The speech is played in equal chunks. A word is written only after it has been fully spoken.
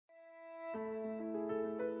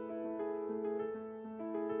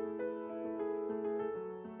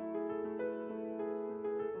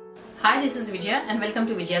Hi, this is Vijaya and welcome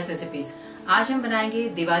to विजयास recipes. आज हम बनाएंगे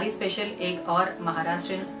दिवाली स्पेशल एक और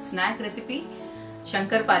महाराष्ट्रियन स्नैक रेसिपी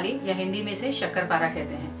शंकरपाली या हिंदी में से शक्कर पारा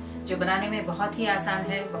कहते हैं, जो बनाने में बहुत ही आसान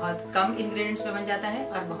है, बहुत कम इंग्रेडिएंट्स में बन जाता है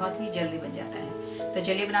और बहुत ही जल्दी बन जाता है। तो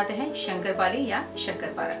चलिए बनाते हैं शंकरपाली या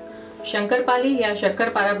शक्कर पारा। शंकरपाली या शक्कर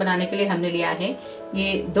पारा बनाने के लिए हमने लिया है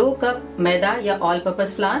ये 2 कप मैदा या ऑल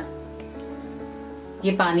पर्पस फ्लावर,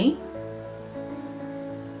 ये पानी,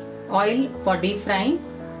 oil for deep frying,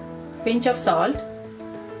 pinch of salt,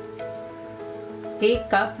 1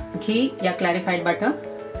 cup घी या क्लैरिफाइड बटर,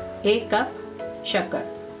 1 कप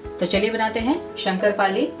शक्कर। तो चलिए बनाते हैं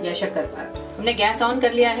शंकरपाली या शक्कर पारा। हमने गैस ऑन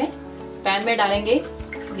कर लिया है। पैन में डालेंगे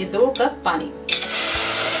ये 2 कप पानी,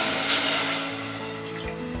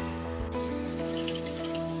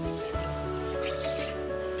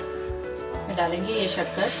 डालेंगे ये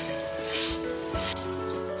शक्कर,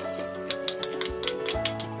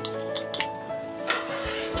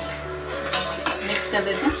 मिक्स कर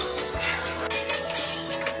देते हैं।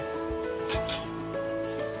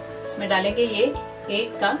 इसमें डालेंगे ये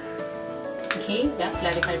 1 कप घी या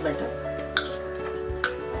क्लैरिफाइड बटर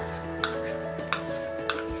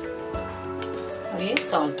और ये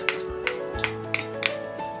सॉल्ट।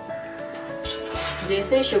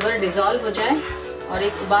 जैसे शुगर डिसॉल्व हो जाए और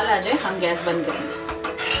एक उबाल आ जाए, हम गैस बंद करेंगे।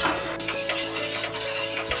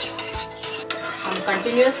 हम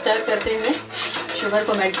कंटिन्यूअस स्टर करते हुए शुगर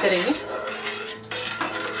को मेल्ट करेंगे।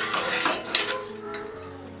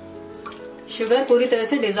 शुगर पूरी तरह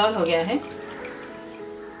से डिसॉल्व हो गया है।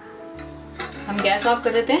 हम गैस ऑफ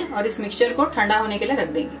कर देते हैं और इस मिक्सचर को ठंडा होने के लिए रख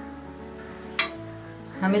देंगे।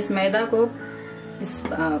 हम इस मैदा को इस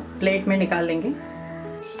प्लेट में निकाल लेंगे।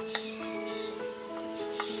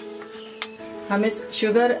 हम इस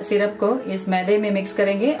शुगर सिरप को इस मैदे में मिक्स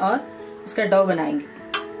करेंगे और इसका डो बनाएंगे।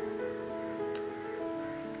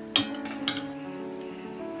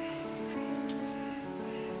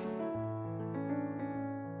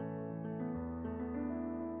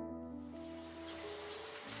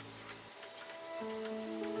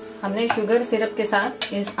 हमने शुगर सिरप के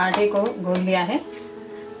साथ इस आटे को घोल लिया है।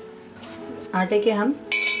 आटे के हम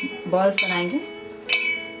बॉल्स बनाएंगे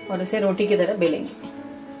और इसे रोटी की तरह बेलेंगे।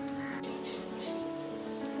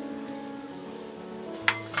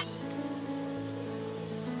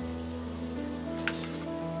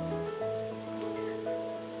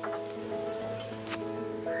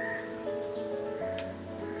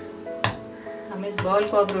 हम इस बॉल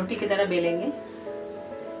को अब रोटी की तरह बेलेंगे।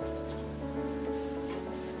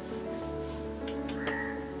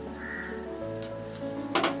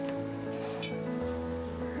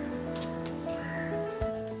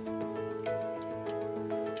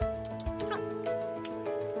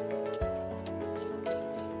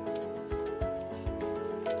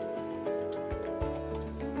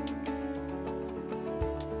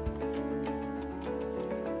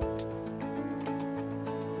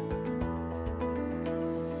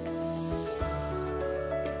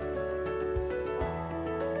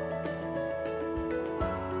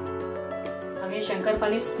 हम ये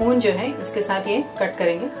शंकरपाली स्पून जो है इसके साथ ये कट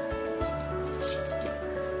करेंगे।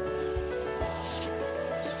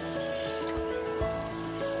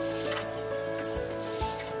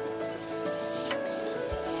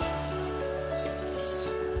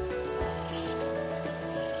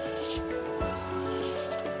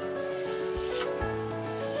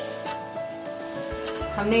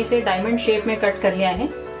 हमने इसे डायमंड शेप में कट कर लिया है।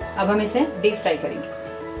 अब हम इसे डीप फ्राई करेंगे।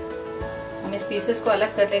 हम इस पीसेस को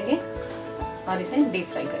अलग कर लेंगे और इसे डीप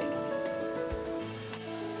फ्राई करेंगे।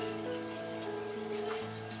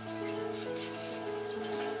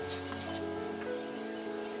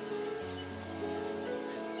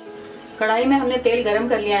 कढ़ाई में हमने तेल गरम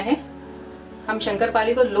कर लिया है। हम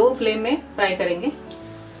शंकरपाली को लो फ्लेम में फ्राई करेंगे।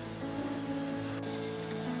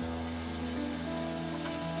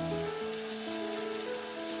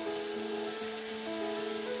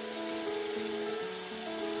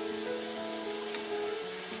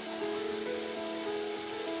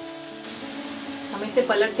 हम इसे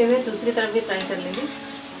पलटते हुए दूसरी तरफ भी फ्राई कर लेंगे।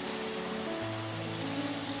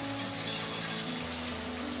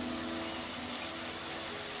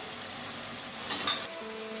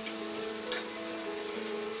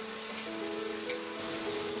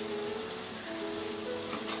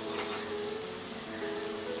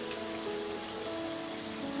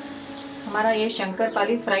 हमारा ये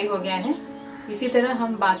शंकरपाली फ्राई हो गया है। इसी तरह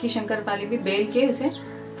हम बाकी शंकरपाली भी बेल के उसे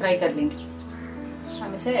फ्राई कर लेंगे।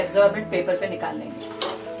 हम इसे एब्जॉर्बेंट पेपर पे निकाल लेंगे।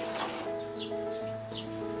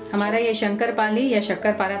 हमारा ये शंकरपाली या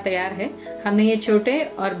शक्कर पारा तैयार है। हमने ये छोटे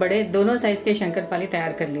और बड़े दोनों साइज के शंकरपाली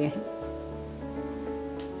तैयार कर लिए हैं।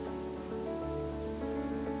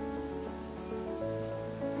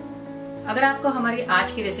 अगर आपको हमारी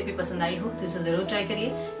आज की रेसिपी पसंद आई हो तो इसे जरूर ट्राई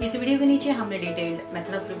करिए। इस वीडियो के नीचे हमने डिटेल्ड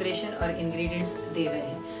मेथड ऑफ प्रिपरेशन और इंग्रेडिएंट्स दिए हुए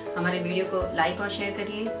हैं। हमारे वीडियो को लाइक और शेयर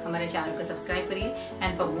करिए, हमारे चैनल को सब्सक्राइब करिए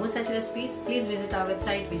and for more such recipes please visit our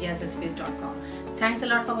website vijayasrecipes.com। Thanks a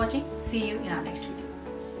lot for watching. C you in our next video.